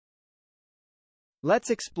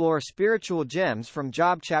Let's explore spiritual gems from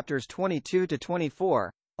Job chapters 22 to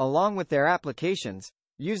 24, along with their applications,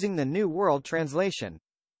 using the New World Translation.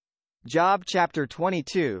 Job chapter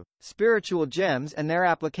 22, Spiritual Gems and Their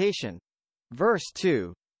Application. Verse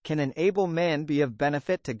 2, Can an able man be of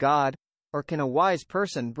benefit to God, or can a wise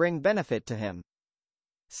person bring benefit to him?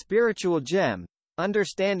 Spiritual gem,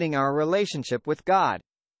 understanding our relationship with God.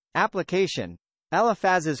 Application.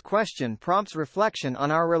 Eliphaz's question prompts reflection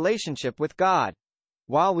on our relationship with God.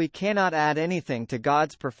 While we cannot add anything to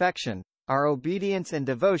God's perfection, our obedience and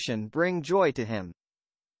devotion bring joy to Him.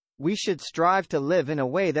 We should strive to live in a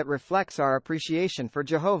way that reflects our appreciation for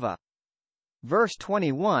Jehovah. Verse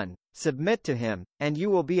 21, Submit to Him, and you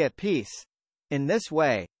will be at peace. In this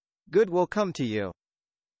way, good will come to you.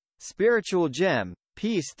 Spiritual gem,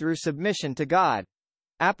 peace through submission to God.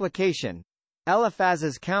 Application.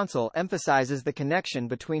 Eliphaz's counsel emphasizes the connection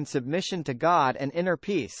between submission to God and inner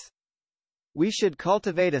peace. We should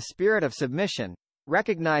cultivate a spirit of submission,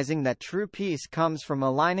 recognizing that true peace comes from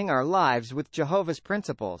aligning our lives with Jehovah's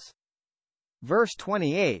principles. Verse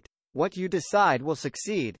 28, What you decide will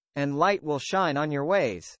succeed, and light will shine on your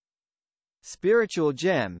ways. Spiritual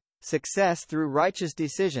gem, success through righteous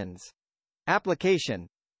decisions. Application.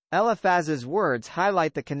 Eliphaz's words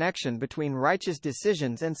highlight the connection between righteous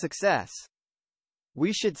decisions and success.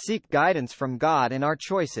 We should seek guidance from God in our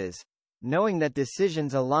choices, knowing that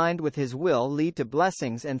decisions aligned with His will lead to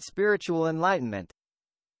blessings and spiritual enlightenment.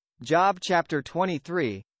 Job chapter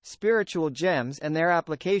 23, Spiritual Gems and Their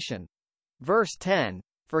Application. Verse 10,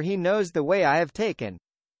 For He knows the way I have taken.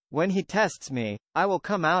 When He tests me, I will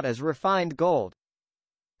come out as refined gold.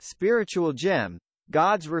 Spiritual gem,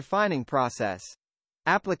 God's refining process.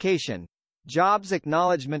 Application. Job's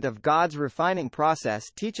acknowledgement of God's refining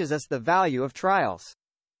process teaches us the value of trials.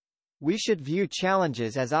 We should view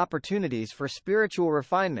challenges as opportunities for spiritual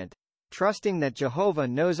refinement, trusting that Jehovah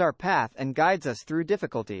knows our path and guides us through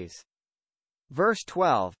difficulties. Verse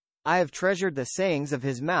 12, I have treasured the sayings of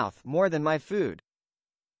His mouth more than my food.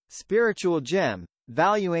 Spiritual gem,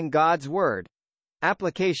 valuing God's word.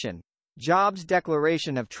 Application. Job's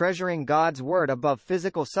declaration of treasuring God's word above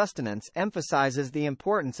physical sustenance emphasizes the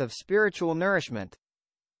importance of spiritual nourishment.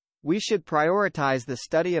 We should prioritize the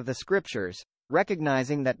study of the Scriptures,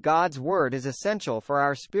 recognizing that God's word is essential for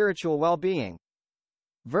our spiritual well-being.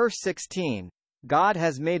 Verse 16, God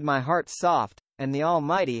has made my heart soft, and the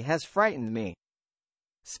Almighty has frightened me.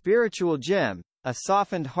 Spiritual gem, a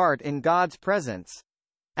softened heart in God's presence.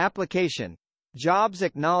 Application. Job's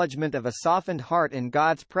acknowledgement of a softened heart in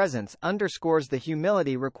God's presence underscores the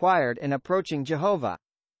humility required in approaching Jehovah.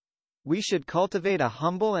 We should cultivate a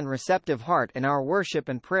humble and receptive heart in our worship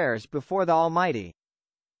and prayers before the Almighty.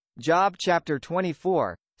 Job chapter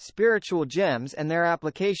 24, Spiritual Gems and Their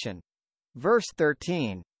Application. Verse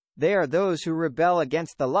 13, They are those who rebel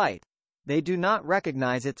against the light. They do not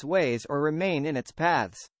recognize its ways or remain in its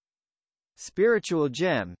paths. Spiritual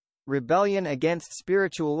gem, rebellion against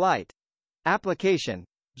spiritual light. Application.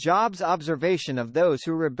 Job's observation of those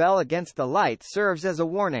who rebel against the light serves as a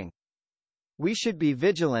warning. We should be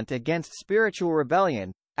vigilant against spiritual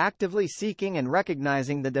rebellion, actively seeking and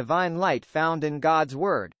recognizing the divine light found in God's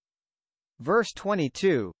word. Verse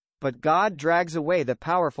 22, But God drags away the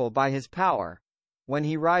powerful by His power. When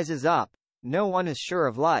He rises up, no one is sure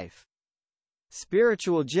of life.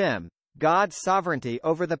 Spiritual gem, God's sovereignty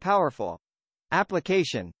over the powerful.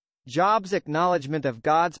 Application. Job's acknowledgement of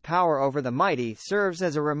God's power over the mighty serves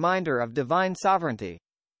as a reminder of divine sovereignty.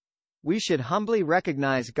 We should humbly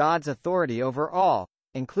recognize God's authority over all,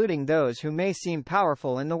 including those who may seem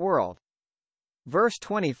powerful in the world. Verse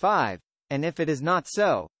 25, And if it is not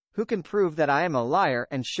so, who can prove that I am a liar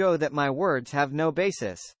and show that my words have no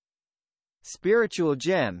basis? Spiritual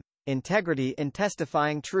gem, integrity in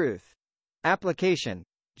testifying truth. Application.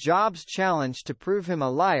 Job's challenge to prove him a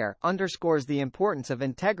liar underscores the importance of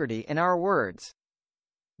integrity in our words.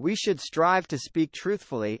 We should strive to speak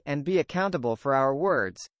truthfully and be accountable for our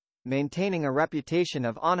words, maintaining a reputation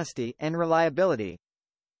of honesty and reliability.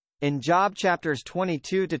 In Job chapters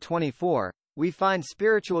 22 to 24, we find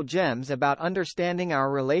spiritual gems about understanding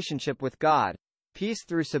our relationship with God, peace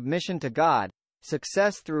through submission to God,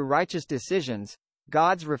 success through righteous decisions,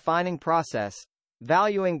 God's refining process,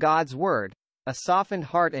 valuing God's word, a softened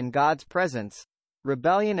heart in God's presence,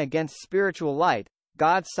 rebellion against spiritual light,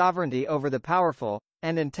 God's sovereignty over the powerful,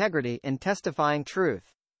 and integrity in testifying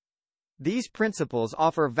truth. These principles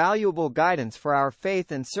offer valuable guidance for our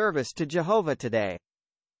faith and service to Jehovah today.